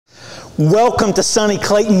Welcome to sunny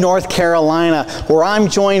Clayton, North Carolina, where I'm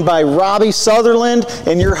joined by Robbie Sutherland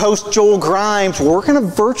and your host Joel Grimes. We're going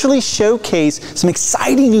to virtually showcase some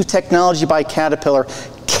exciting new technology by Caterpillar,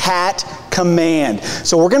 Cat Command.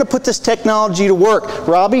 So we're going to put this technology to work.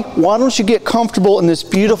 Robbie, why don't you get comfortable in this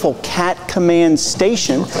beautiful Cat Command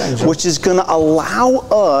station, which is going to allow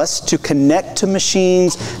us to connect to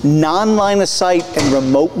machines non-line of sight and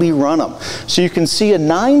remotely run them. So you can see a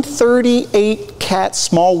 938 Cat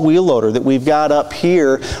small wheel loader that we've got up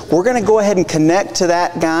here. We're going to go ahead and connect to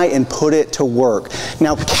that guy and put it to work.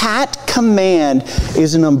 Now, Cat Command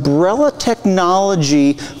is an umbrella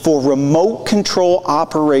technology for remote control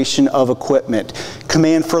operation of equipment.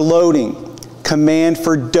 Command for loading, command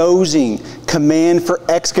for dozing, command for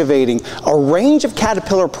excavating. A range of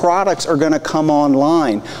Caterpillar products are going to come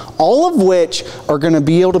online, all of which are going to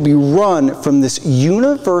be able to be run from this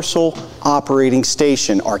universal operating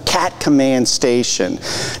station, or Cat Command station.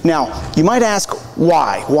 Now, you might ask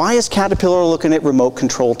why? Why is Caterpillar looking at remote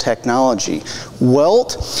control technology? Well,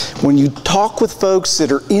 when you talk with folks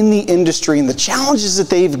that are in the industry and the challenges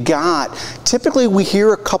that they've got, typically we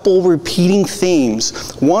hear a couple repeating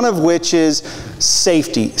themes, one of which is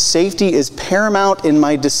safety. Safety is paramount in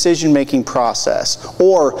my decision-making process,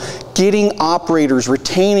 or getting operators,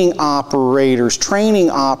 retaining operators,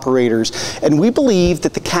 training operators, and we believe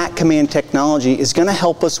that the Cat Command technology is going to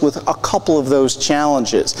help us with a couple of those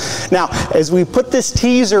challenges. Now, as we put this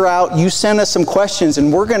teaser out, you sent us some questions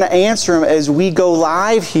and we're going to answer them as we go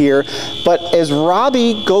live here, but as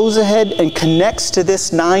Robbie goes ahead and connects to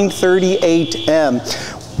this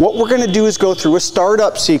 938M, what we're going to do is go through a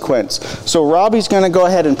startup sequence. So Robbie's going to go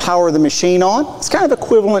ahead and power the machine on. It's kind of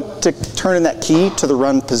equivalent to turning that key to the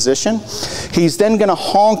run position. He's then going to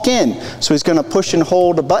honk in. So he's going to push and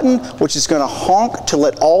hold a button, which is going to honk to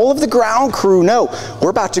let all of the ground crew know we're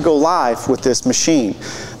about to go live with this machine.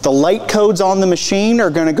 The light codes on the machine are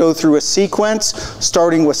going to go through a sequence,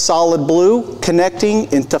 starting with solid blue,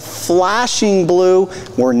 connecting into flashing blue.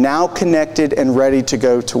 We're now connected and ready to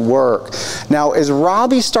go to work. Now, as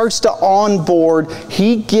Robbie starts to onboard,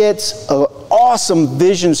 he gets an awesome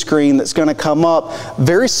vision screen that's going to come up,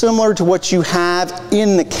 very similar to what you have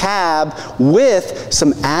in the cab, with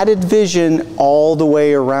some added vision all the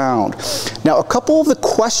way around. Now, a couple of the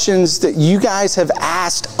questions that you guys have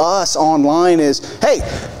asked us online is, hey,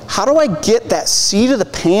 how do I get that seat of the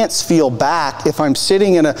pants feel back if I'm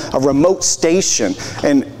sitting in a remote station?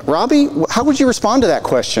 And Robbie, how would you respond to that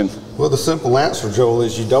question? Well, the simple answer, Joel,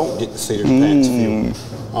 is you don't get the seat of the pants feel.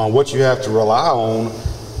 What you have to rely on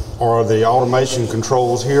are the automation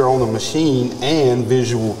controls here on the machine and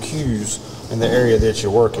visual cues in the area that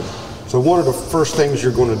you're working. So one of the first things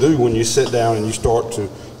you're going to do when you sit down and you start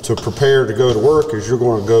to prepare to go to work is you're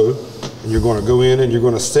going to go and you're going to go in and you're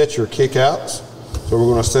going to set your kick outs. So we're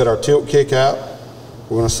going to set our tilt kick out,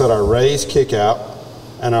 we're going to set our raise kick out,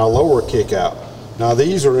 and our lower kick out. Now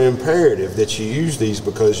these are imperative that you use these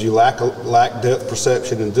because you lack depth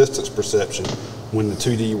perception and distance perception when the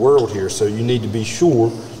 2D world here. So you need to be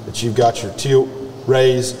sure that you've got your tilt,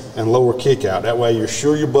 raise, and lower kick out. That way you're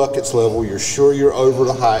sure your bucket's level, you're sure you're over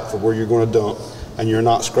the height for where you're going to dump, and you're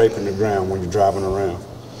not scraping the ground when you're driving around.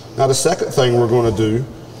 Now the second thing we're going to do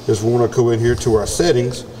is we're going to go in here to our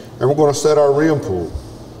settings and we're going to set our rim pull.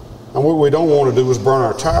 And what we don't want to do is burn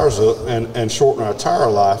our tires up and shorten our tire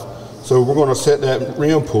life. So we're going to set that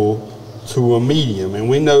rim pull to a medium. And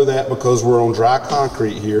we know that because we're on dry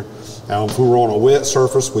concrete here. Now if we were on a wet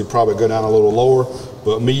surface, we'd probably go down a little lower,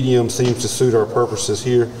 but medium seems to suit our purposes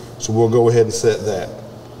here. So we'll go ahead and set that.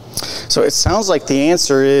 So it sounds like the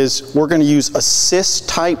answer is we're going to use assist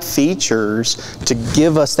type features to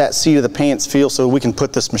give us that seat of the pants feel so we can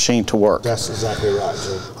put this machine to work. That's exactly right,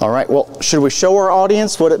 Joe. All right, well, should we show our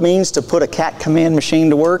audience what it means to put a Cat Command machine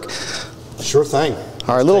to work? Sure thing.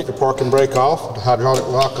 All right, take the parking brake off, the hydraulic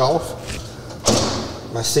lock off,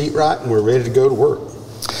 my seat right, and we're ready to go to work.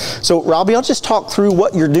 So Robbie, I'll just talk through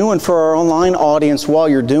what you're doing for our online audience while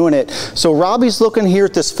you're doing it. So Robbie's looking here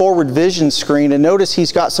at this forward vision screen, and notice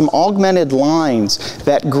he's got some augmented lines.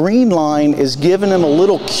 That green line is giving him a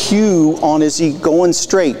little cue on, is he going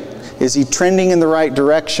straight? Is he trending in the right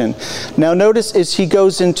direction? Now notice as he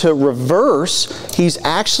goes into reverse, he's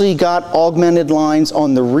actually got augmented lines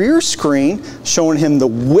on the rear screen showing him the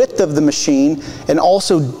width of the machine, and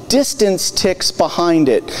also distance ticks behind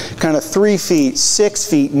it, kind of 3 feet, 6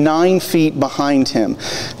 feet, 9 feet behind him.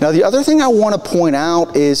 Now the other thing I want to point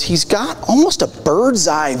out is he's got almost a bird's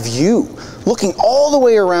eye view. looking all the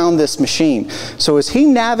way around this machine. So as he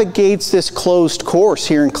navigates this closed course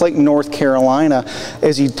here in Clayton, North Carolina,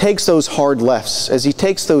 as he takes those hard lefts, as he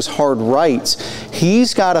takes those hard rights,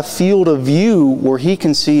 he's got a field of view where he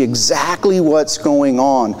can see exactly what's going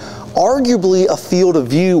on. Arguably a field of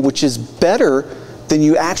view which is better than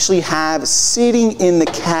you actually have sitting in the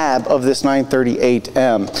cab of this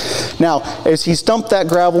 938M. Now, as he's dumped that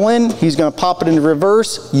gravel in, he's going to pop it into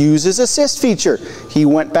reverse, use his assist feature. He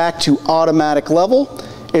went back to automatic level.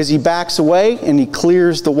 As he backs away and he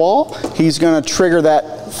clears the wall, he's going to trigger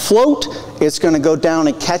that float. It's going to go down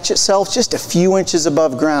and catch itself just a few inches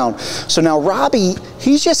above ground. So now Robbie,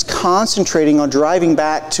 he's just concentrating on driving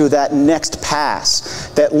back to that next pass.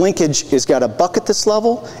 That linkage has got a bucket this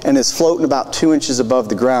level and is floating about 2 inches above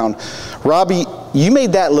the ground. Robbie, you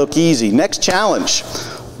made that look easy. Next challenge.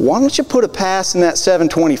 Why don't you put a pass in that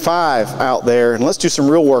 725 out there and let's do some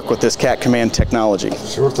real work with this Cat Command technology.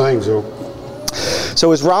 Sure thing, Joe.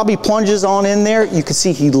 So as Robbie plunges on in there, you can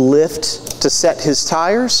see he lifts to set his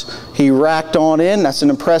tires. He racked on in. That's an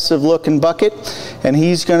impressive looking bucket. And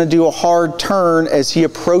he's going to do a hard turn as he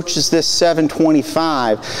approaches this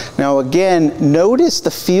 725. Now again, notice the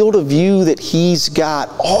field of view that he's got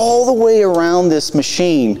all the way around this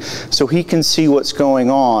machine so he can see what's going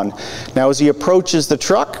on. Now as he approaches the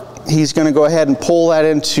truck, he's going to go ahead and pull that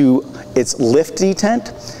into its lift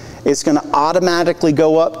detent. It's going to automatically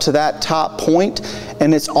go up to that top point,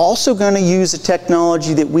 and it's also going to use a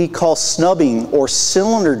technology that we call snubbing or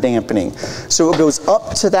cylinder dampening. So it goes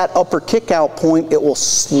up to that upper kickout point, it will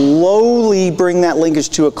slowly bring that linkage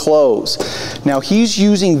to a close. Now he's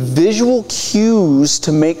using visual cues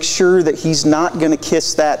to make sure that he's not going to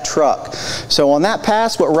kiss that truck. So on that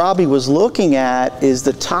pass, what Robbie was looking at is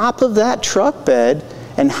the top of that truck bed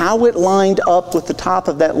and how it lined up with the top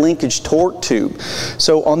of that linkage torque tube.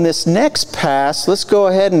 So on this next pass, let's go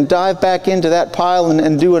ahead and dive back into that pile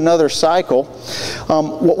and do another cycle.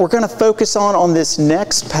 What we're going to focus on this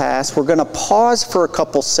next pass, we're going to pause for a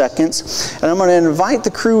couple seconds, and I'm going to invite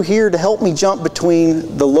the crew here to help me jump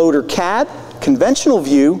between the loader cab, conventional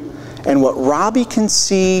view, and what Robbie can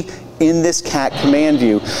see in this Cat Command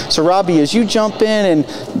view. So Robbie, as you jump in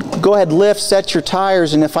and go ahead, lift, set your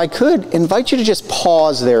tires, and if I could invite you to just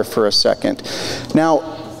pause there for a second.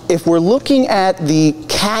 Now, if we're looking at the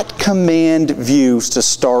Cat Command views to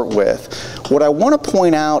start with, what I want to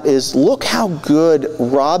point out is look how good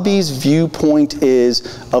Robbie's viewpoint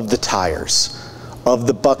is of the tires, of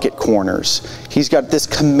the bucket corners. He's got this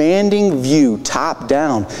commanding view top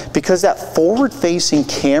down because that forward-facing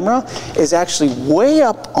camera is actually way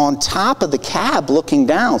up on top of the cab looking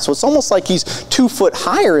down. So it's almost like he's 2 foot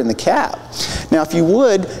higher in the cab. Now if you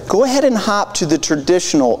would, go ahead and hop to the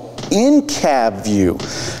traditional in-cab view.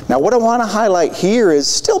 Now what I want to highlight here is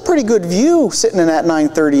still pretty good view sitting in that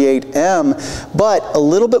 938M, but a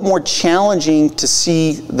little bit more challenging to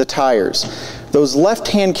see the tires. Those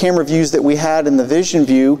left-hand camera views that we had in the vision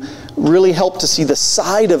view really help to see the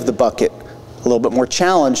side of the bucket, a little bit more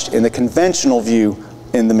challenged in the conventional view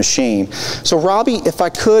in the machine. So Robbie, if I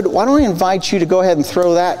could, why don't I invite you to go ahead and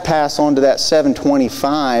throw that pass onto that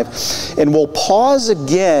 725, and we'll pause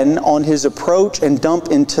again on his approach and dump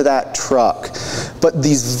into that truck. But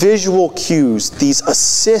these visual cues, these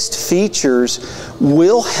assist features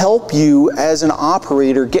will help you as an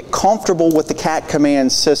operator get comfortable with the Cat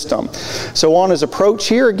Command system. So on his approach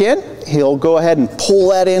here again, he'll go ahead and pull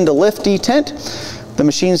that into lift detent. The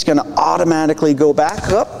machine's going to automatically go back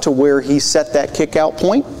up to where he set that kick out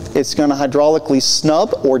point. It's going to hydraulically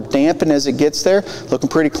snub or dampen as it gets there. Looking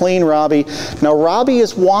pretty clean, Robbie. Now Robbie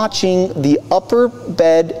is watching the upper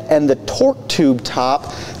bed and the torque tube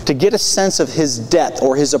top to get a sense of his depth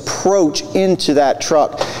or his approach into that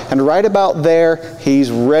truck. And right about there,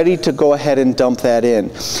 he's ready to go ahead and dump that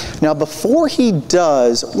in. Now before he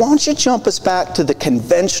does, why don't you jump us back to the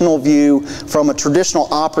conventional view from a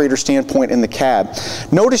traditional operator standpoint in the cab.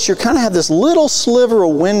 Notice you kind of have this little sliver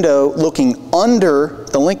of window looking under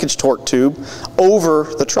the linkage torque tube over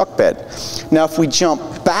the truck bed. Now if we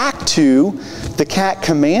jump back to the Cat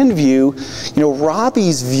Command view, you know,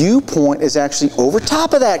 Robbie's viewpoint is actually over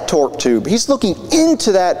top of that torque tube. He's looking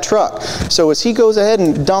into that truck. So as he goes ahead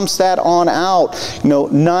and dumps that on out, you know,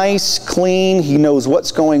 nice, clean, he knows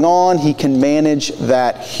what's going on, he can manage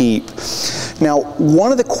that heap. Now,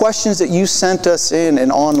 one of the questions that you sent us in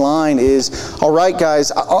and online is, all right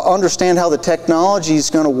guys, I understand how the technology is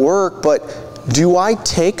going to work, but do I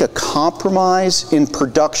take a compromise in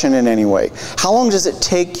production in any way? How long does it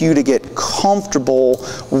take you to get comfortable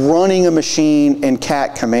running a machine in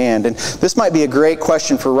CAT Command? And this might be a great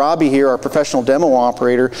question for Robbie here, our professional demo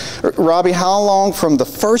operator. Robbie, how long from the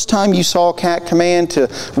first time you saw CAT Command to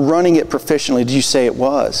running it proficiently did you say it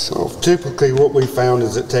was? Well, typically what we found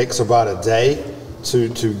is it takes about a day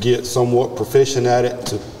to get somewhat proficient at it,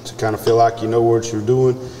 to kind of feel like you know what you're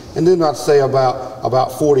doing. And then I'd say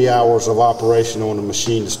about 40 hours of operation on the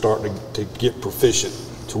machine to start to get proficient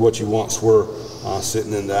to what you once were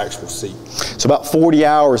sitting in the actual seat. So about 40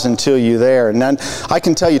 hours until you're there. And then I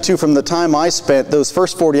can tell you too, from the time I spent, those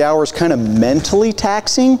first 40 hours kind of mentally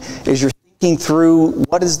taxing as you're thinking through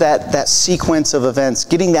what is that sequence of events,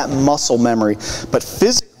 getting that muscle memory. But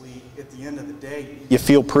physically, at the end of the day, you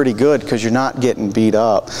feel pretty good because you're not getting beat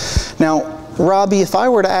up. Now, Robbie, if I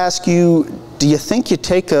were to ask you, do you think you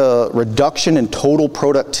take a reduction in total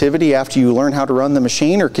productivity after you learn how to run the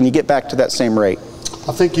machine, or can you get back to that same rate?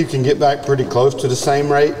 I think you can get back pretty close to the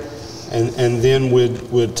same rate, and then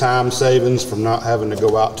with time savings from not having to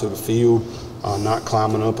go out to the field, not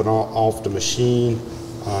climbing up and off the machine,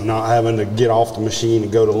 not having to get off the machine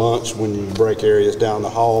and go to lunch when you break areas down the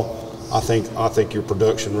hall, I think your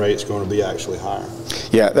production rate's going to be actually higher.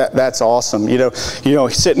 Yeah, that's awesome. You know,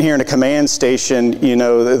 sitting here in a command station, you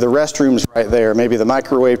know, the restroom's right there. Maybe the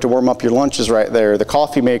microwave to warm up your lunch is right there. The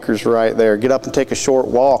coffee maker's right there. Get up and take a short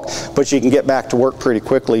walk, but you can get back to work pretty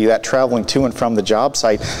quickly. That traveling to and from the job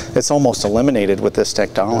site, it's almost eliminated with this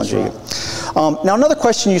technology. That's right. Now, another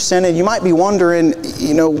question you sent in, you might be wondering,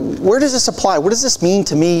 you know, where does this apply? What does this mean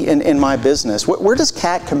to me in my business? Where does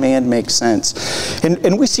CAT Command make sense?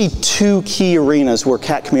 And we see two key arenas where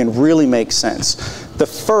CAT Command really makes sense. The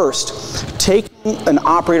first, taking an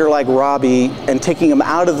operator like Robbie and taking him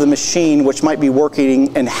out of the machine, which might be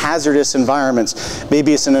working in hazardous environments.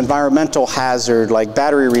 Maybe it's an environmental hazard like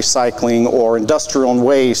battery recycling or industrial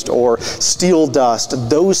waste or steel dust,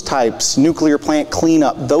 those types, nuclear plant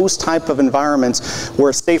cleanup, those type of environments where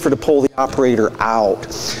it's safer to pull the operator out.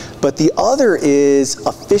 But the other is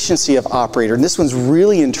efficiency of operator. And this one's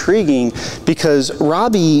really intriguing because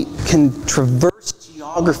Robbie can traverse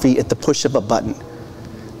geography at the push of a button.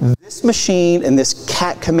 This machine and this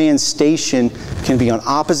CAT Command station can be on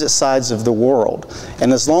opposite sides of the world.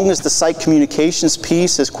 And as long as the site communications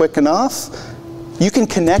piece is quick enough, you can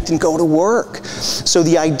connect and go to work. So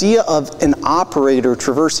the idea of an operator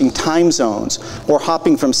traversing time zones or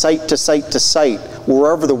hopping from site to site to site,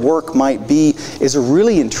 wherever the work might be, is a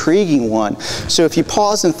really intriguing one. So if you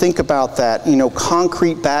pause and think about that, you know,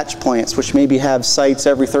 concrete batch plants, which maybe have sites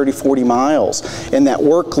every 30, 40 miles, and that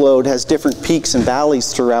workload has different peaks and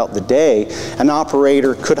valleys throughout the day, an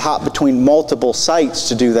operator could hop between multiple sites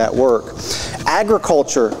to do that work.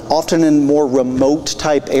 Agriculture, often in more remote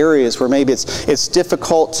type areas where maybe it's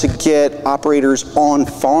difficult to get operators on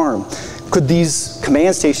farm. Could these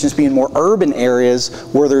command stations be in more urban areas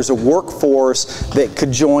where there's a workforce that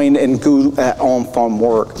could join and go at on-farm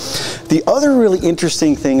work? The other really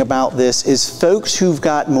interesting thing about this is folks who've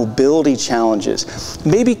got mobility challenges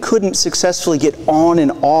maybe couldn't successfully get on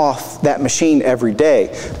and off that machine every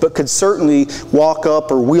day, but could certainly walk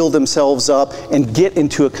up or wheel themselves up and get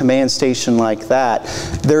into a command station like that.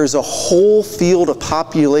 There's a whole field of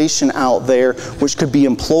population out there which could be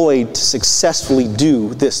employed to successfully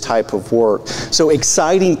do this type of work. So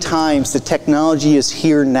exciting times. The technology is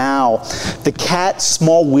here now. The CAT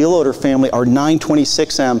small wheel loader family, our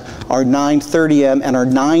 926M, our 930M, and our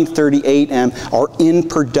 938M are in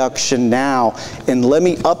production now. And let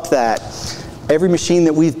me up that. Every machine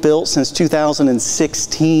that we've built since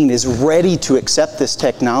 2016 is ready to accept this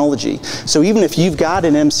technology. So even if you've got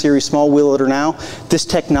an M-Series small wheel loader now, this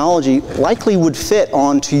technology likely would fit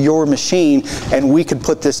onto your machine, and we could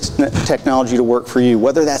put this technology to work for you.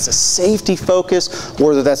 Whether that's a safety focus, or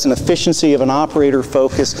whether that's an efficiency of an operator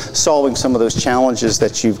focus, solving some of those challenges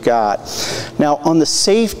that you've got. Now, on the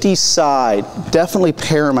safety side, definitely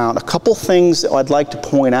paramount. A couple things that I'd like to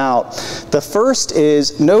point out. The first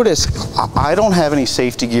is, notice, I don't have any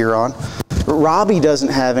safety gear on. Robbie doesn't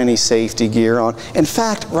have any safety gear on. In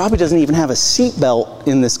fact, Robbie doesn't even have a seat belt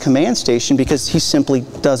in this command station because he simply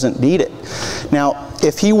doesn't need it. Now,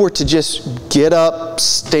 if he were to just get up,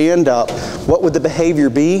 stand up, what would the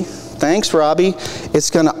behavior be? Thanks, Robbie.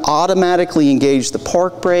 It's going to automatically engage the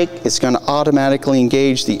park brake. It's going to automatically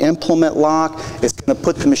engage the implement lock. It's going to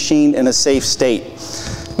put the machine in a safe state.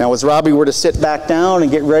 Now, as Robbie were to sit back down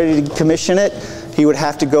and get ready to commission it, he would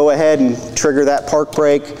have to go ahead and trigger that park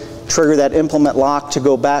brake, trigger that implement lock to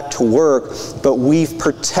go back to work, but we've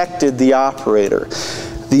protected the operator.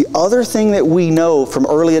 The other thing that we know from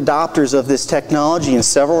early adopters of this technology, and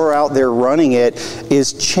several are out there running it,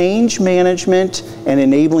 is change management and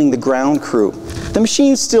enabling the ground crew. The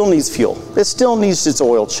machine still needs fuel. It still needs its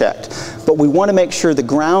oil checked. But we want to make sure the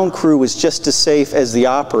ground crew is just as safe as the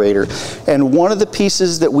operator. And one of the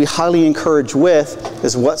pieces that we highly encourage with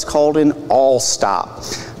is what's called an all stop.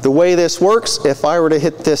 The way this works, if I were to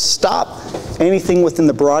hit this stop, anything within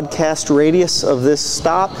the broadcast radius of this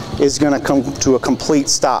stop is going to come to a complete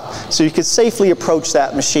stop. So you could safely approach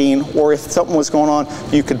that machine, or if something was going on,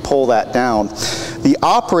 you could pull that down. The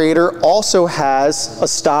operator also has a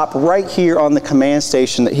stop right here on the command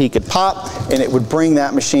station that he could pop, and it would bring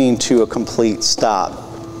that machine to a complete stop.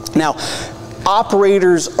 Now,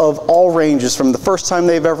 operators of all ranges, from the first time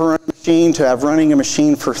they've ever run a machine to have running a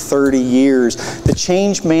machine for 30 years, the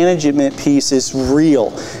change management piece is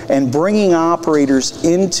real. And bringing operators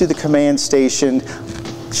into the command station,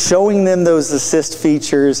 showing them those assist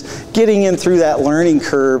features, getting in through that learning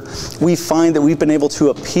curve, we find that we've been able to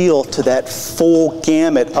appeal to that full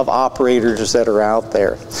gamut of operators that are out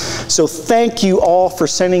there. So thank you all for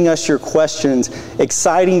sending us your questions.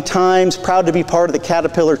 Exciting times, proud to be part of the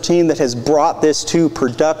Caterpillar team that has brought this to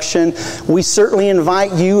production. We certainly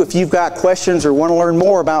invite you, if you've got questions or want to learn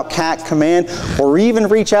more about CAT Command, or even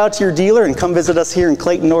reach out to your dealer and come visit us here in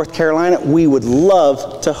Clayton, North Carolina, we would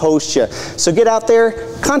love to host you. So get out there,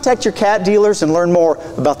 contact your CAT dealers and learn more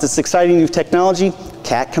about this exciting new technology,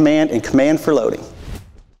 CAT Command and Command for Loading.